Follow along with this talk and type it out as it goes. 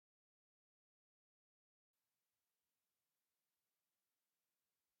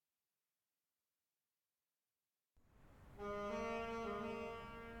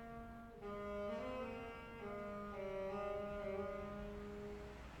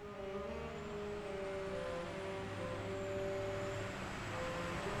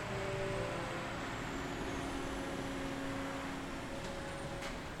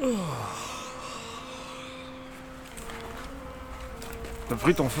T'as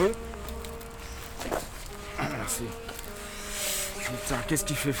pris ton feu? Ah, merci. Putain, qu'est-ce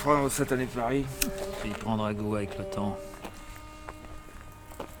qui fait froid dans cette année de Paris? Il prendra goût avec le temps.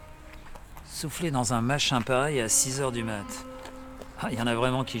 Souffler dans un machin pareil à 6h du mat. Ah, y en a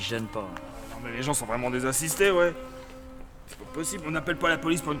vraiment qui se gênent pas. Non mais les gens sont vraiment des assistés, ouais. C'est pas possible, on n'appelle pas la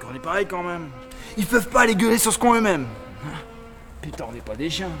police pour une connerie pareille quand même. Ils peuvent pas aller gueuler sur ce qu'on eux-mêmes. Putain, on n'est pas des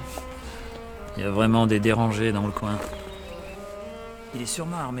chiens. Y a vraiment des dérangés dans le coin. Il est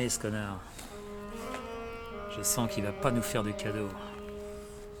sûrement armé, ce connard. Je sens qu'il va pas nous faire de cadeau.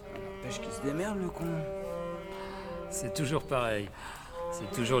 N'empêche qu'il se démerde, le con. C'est toujours pareil.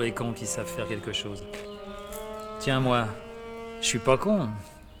 C'est toujours les cons qui savent faire quelque chose. Tiens, moi, je suis pas con.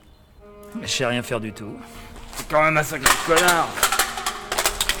 Mais je sais rien faire du tout. C'est quand même un sacré connard.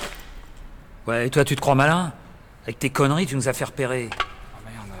 Ouais, et toi, tu te crois malin? Avec tes conneries, tu nous as fait repérer. Oh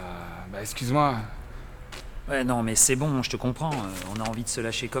merde, bah excuse-moi. Ouais, non, mais c'est bon, je te comprends. On a envie de se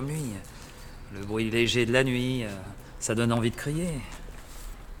lâcher comme lui. Le bruit léger de la nuit, ça donne envie de crier.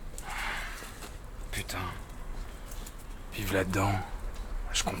 Putain. Vive là-dedans.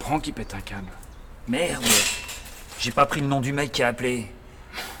 Je comprends qu'il pète un câble. Merde! J'ai pas pris le nom du mec qui a appelé.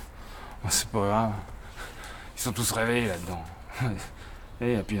 Oh, c'est pas grave. Ils sont tous réveillés là-dedans.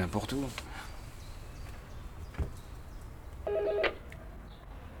 Et puis n'importe où.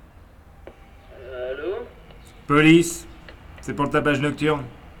 Allô? Police. C'est pour le tapage nocturne.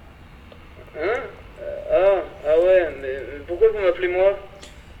 Hein? Ah ouais, mais pourquoi vous m'appelez moi?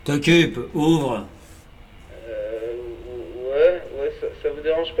 T'occupe, ouvre. Ouais, ça vous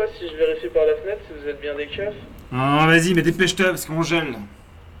dérange pas si je vérifie par la fenêtre si vous êtes bien des keufs? Non, vas-y, mais dépêche-toi parce qu'on gèle.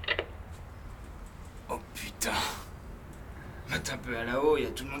 Oh putain. Mate un peu à la haut, y a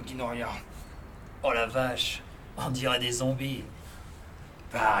tout le monde qui nous regarde. Oh la vache, on dirait des zombies.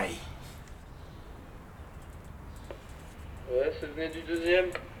 Pareil. Ouais, ça venait du deuxième.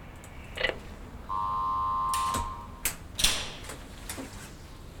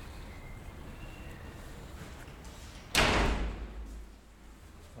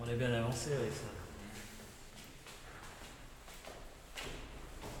 On est bien avancé avec ça.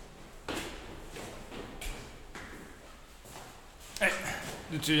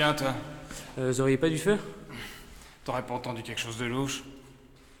 D'où tu viens, toi? Vous auriez pas du feu? T'aurais pas entendu quelque chose de louche?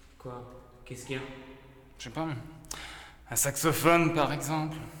 Quoi? Qu'est-ce qu'il y a? Je sais pas. Un saxophone, par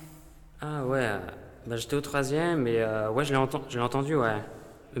exemple? Ah ouais, bah j'étais au troisième et ouais, je l'ai entendu, ouais.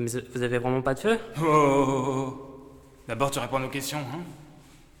 Mais vous avez vraiment pas de feu? Oh. D'abord, tu réponds à nos questions, hein?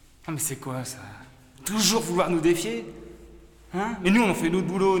 Ah, mais c'est quoi, ça? Toujours vouloir nous défier? Hein? Mais nous, on fait notre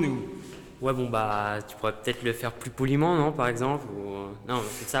boulot, nous. Ouais, bon bah, tu pourrais peut-être le faire plus poliment, non, par exemple ou... Non,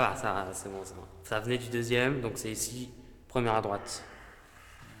 ça va, c'est bon, ça va. Ça venait du deuxième, donc c'est ici, première à droite.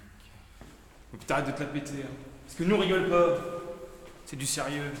 Mais putain, arrête de te la péter, hein. Parce que nous, on rigole pas. C'est du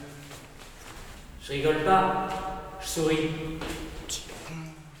sérieux. Je rigole pas, je souris.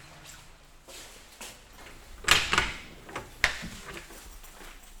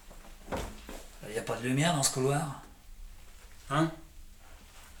 Y a pas de lumière dans ce couloir? Hein?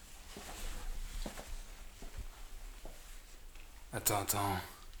 Attends.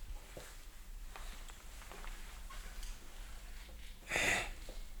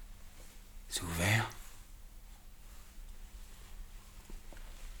 C'est ouvert.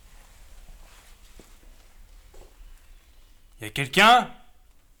 Y a quelqu'un?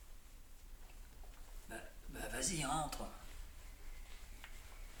 Bah vas-y, rentre.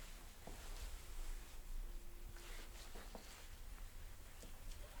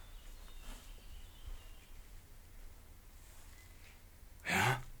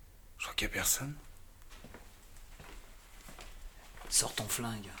 Je crois qu'il y a personne. Sors ton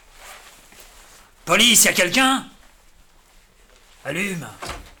flingue. Police, y a quelqu'un? Allume.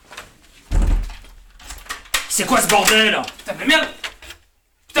 C'est quoi ce bordel? Putain, mais merde!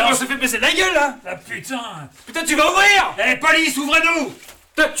 Putain, mais on se fait baisser la gueule, là! Ah putain! Putain, tu vas ouvrir! Eh, police, ouvrez-nous!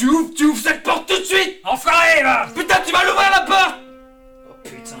 Putain, tu ouvres cette porte tout de suite! Enfoiré, va! Putain, tu vas l'ouvrir, la porte! Oh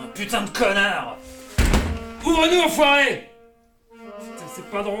putain de connard! Ouvre-nous, enfoiré! Putain, c'est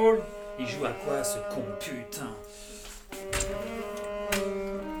pas drôle. Il joue à quoi, ce con? Putain!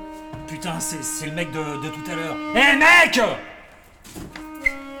 Putain, c'est le mec de tout à l'heure. Eh, mec!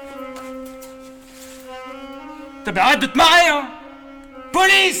 Putain, mais arrête de te marrer, hein!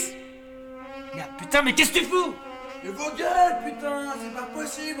 Police! Merde, putain, mais qu'est-ce que tu fous? Mais vos gueules, putain, c'est pas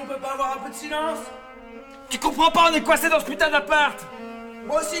possible, on peut pas avoir un peu de silence? Tu comprends pas, on est coincé dans ce putain d'appart!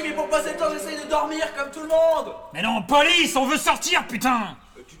 Moi aussi, mais pour passer le temps, j'essaye de dormir comme tout le monde! Mais non, police, on veut sortir, putain!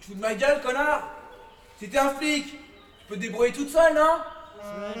 Tu te fous de ma gueule, connard? Si t'es un flic, tu peux te débrouiller toute seule, non?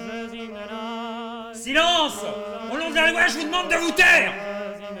 Silence! Au long de la loi, je vous demande de vous taire!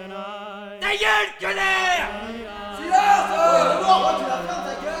 Ta gueule, connard!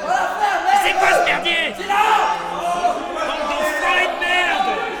 C'est quoi ce merdier? Bande d'enfoirés de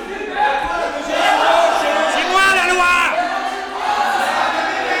merde! C'est moi la loi!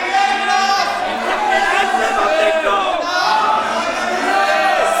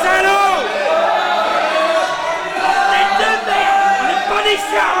 Salaud! Bordel de merde! On est pas des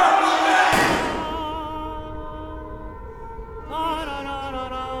chiens!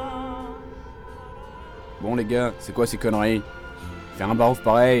 Bon les gars, c'est quoi ces conneries? Faire un bar-off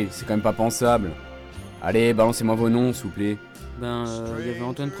pareil, c'est quand même pas pensable. Allez, balancez-moi vos noms, s'il vous plaît. Il y avait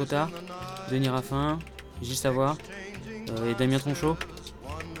Antoine Protat, Denis Raffin, Gil Savoy et Damien tronchot.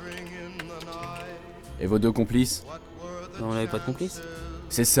 Et vos 2 complices? On n'avait pas de complice.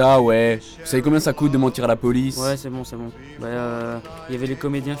 C'est ça, ouais. Vous savez combien ça coûte de mentir à la police? Ouais, c'est bon. Il y avait les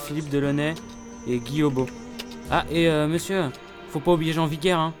comédiens Philippe Delaunay et Guy Savoy. Ah, et monsieur, faut pas oublier Jean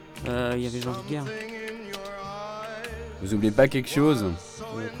Viguer, hein. Il y avait Jean Viguer. Vous oubliez pas quelque chose?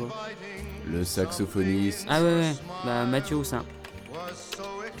 Quoi? Le saxophoniste. Ah ouais, Mathieu Houssin.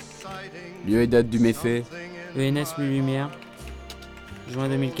 Lieu et date du méfait? ENS Le Lumière, juin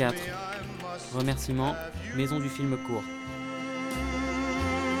 2004. Remerciements, Maison du film court.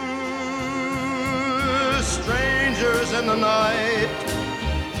 Strangers in the night,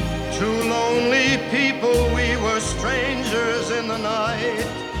 two lonely people, we were strangers in the night,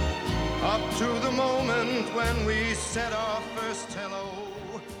 up to the moment when we said our first hello.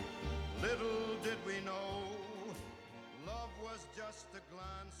 Little did we know, love was just a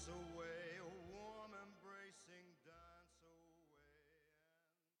glance away.